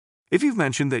If you've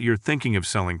mentioned that you're thinking of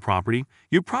selling property,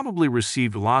 you probably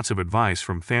received lots of advice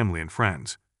from family and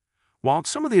friends. While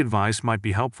some of the advice might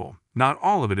be helpful, not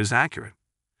all of it is accurate.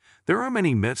 There are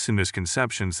many myths and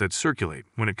misconceptions that circulate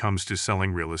when it comes to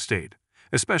selling real estate,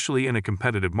 especially in a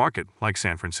competitive market like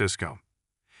San Francisco.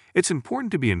 It's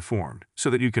important to be informed so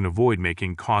that you can avoid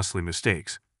making costly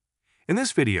mistakes. In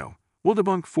this video, we'll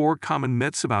debunk 4 common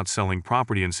myths about selling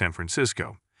property in San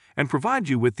Francisco and provide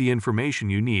you with the information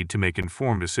you need to make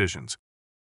informed decisions.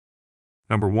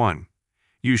 Number 1.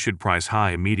 You should price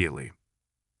high immediately.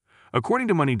 According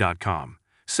to Money.com,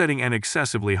 setting an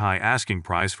excessively high asking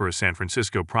price for a San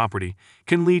Francisco property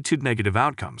can lead to negative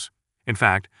outcomes. In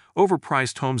fact,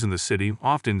 overpriced homes in the city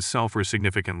often sell for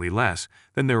significantly less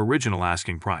than their original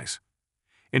asking price.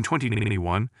 In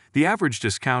 2021, the average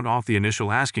discount off the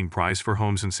initial asking price for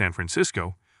homes in San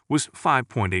Francisco was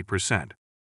 5.8%.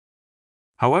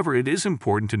 However, it is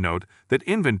important to note that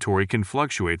inventory can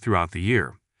fluctuate throughout the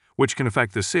year, which can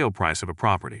affect the sale price of a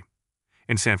property.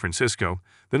 In San Francisco,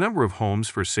 the number of homes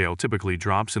for sale typically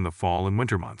drops in the fall and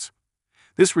winter months.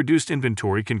 This reduced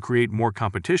inventory can create more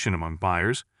competition among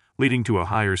buyers, leading to a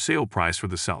higher sale price for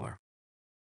the seller.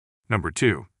 Number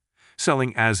 2.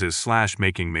 Selling as is /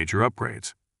 making major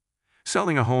upgrades.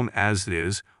 Selling a home as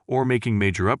is or making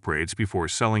major upgrades before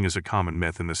selling is a common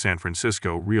myth in the San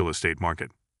Francisco real estate market.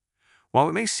 While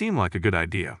it may seem like a good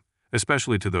idea,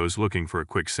 especially to those looking for a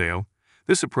quick sale,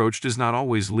 this approach does not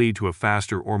always lead to a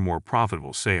faster or more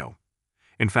profitable sale.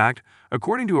 In fact,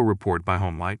 according to a report by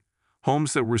HomeLight,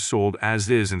 homes that were sold as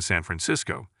is in San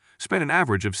Francisco spent an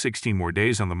average of 16 more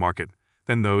days on the market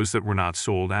than those that were not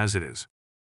sold as it is.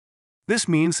 This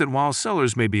means that while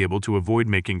sellers may be able to avoid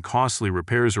making costly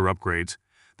repairs or upgrades,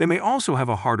 they may also have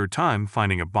a harder time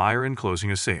finding a buyer and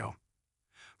closing a sale.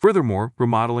 Furthermore,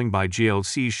 remodeling by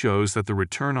GLC shows that the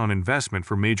return on investment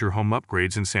for major home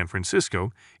upgrades in San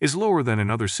Francisco is lower than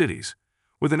in other cities,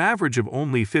 with an average of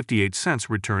only 58 cents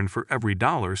returned for every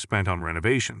dollar spent on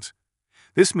renovations.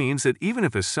 This means that even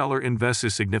if a seller invests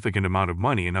a significant amount of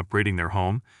money in upgrading their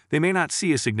home, they may not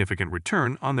see a significant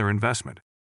return on their investment.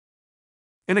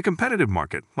 In a competitive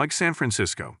market like San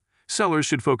Francisco, sellers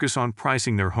should focus on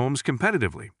pricing their homes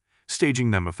competitively,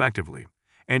 staging them effectively,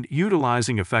 and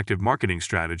utilizing effective marketing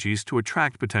strategies to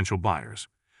attract potential buyers,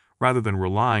 rather than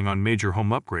relying on major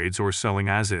home upgrades or selling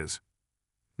as is.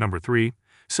 Number 3.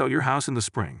 Sell your house in the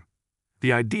spring.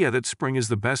 The idea that spring is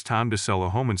the best time to sell a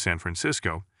home in San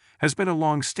Francisco has been a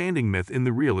long-standing myth in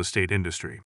the real estate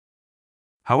industry.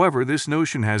 However, this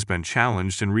notion has been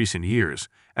challenged in recent years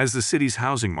as the city's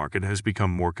housing market has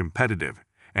become more competitive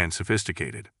and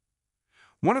sophisticated.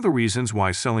 One of the reasons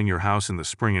why selling your house in the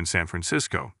spring in San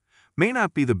Francisco may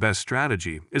not be the best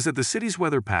strategy is that the city's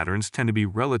weather patterns tend to be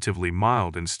relatively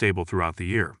mild and stable throughout the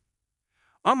year.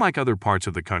 Unlike other parts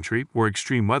of the country where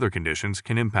extreme weather conditions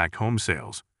can impact home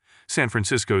sales, San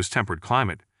Francisco's temperate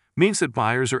climate means that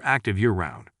buyers are active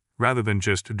year-round, rather than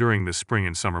just during the spring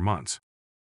and summer months.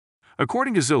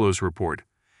 According to Zillow's report,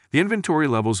 the inventory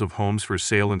levels of homes for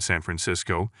sale in San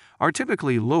Francisco are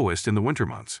typically lowest in the winter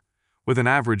months, with an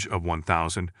average of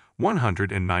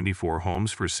 1,194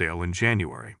 homes for sale in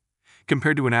January,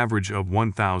 compared to an average of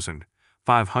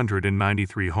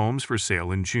 1,593 homes for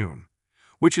sale in June,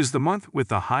 which is the month with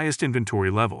the highest inventory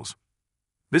levels.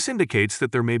 This indicates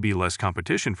that there may be less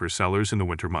competition for sellers in the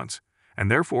winter months,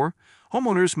 and therefore,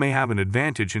 homeowners may have an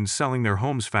advantage in selling their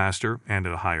homes faster and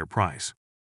at a higher price.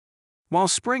 While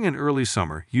spring and early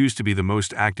summer used to be the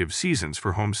most active seasons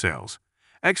for home sales,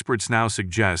 experts now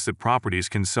suggest that properties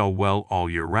can sell well all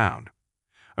year round.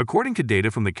 According to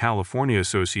data from the California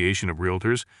Association of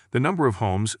Realtors, the number of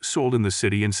homes sold in the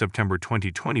city in September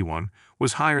 2021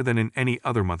 was higher than in any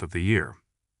other month of the year.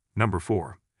 Number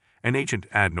 4. An agent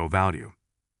add no value.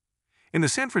 In the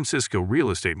San Francisco real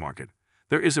estate market,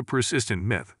 there is a persistent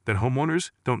myth that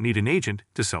homeowners don't need an agent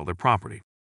to sell their property.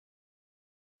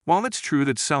 While it's true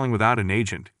that selling without an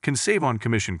agent can save on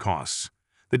commission costs,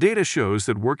 the data shows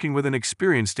that working with an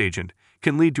experienced agent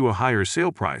can lead to a higher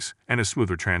sale price and a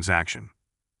smoother transaction.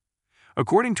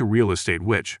 According to Real Estate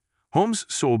Witch, homes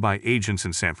sold by agents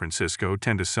in San Francisco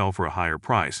tend to sell for a higher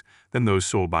price than those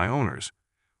sold by owners,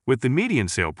 with the median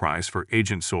sale price for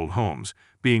agent-sold homes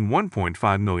being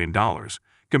 $1.5 million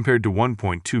compared to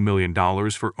 $1.2 million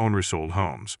for owner-sold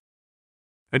homes.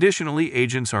 Additionally,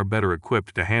 agents are better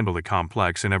equipped to handle the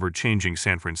complex and ever-changing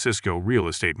San Francisco real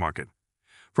estate market,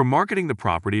 from marketing the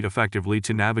property effectively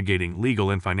to navigating legal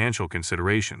and financial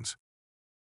considerations.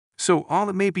 So, while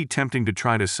it may be tempting to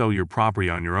try to sell your property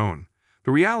on your own,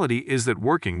 the reality is that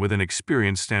working with an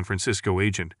experienced San Francisco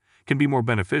agent can be more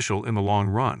beneficial in the long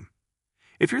run.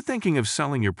 If you're thinking of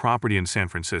selling your property in San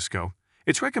Francisco,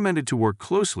 It's recommended to work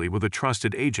closely with a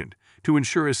trusted agent to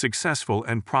ensure a successful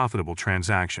and profitable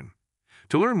transaction.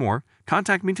 To learn more,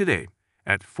 contact me today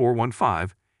at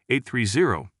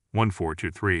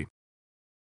 415-830-1423.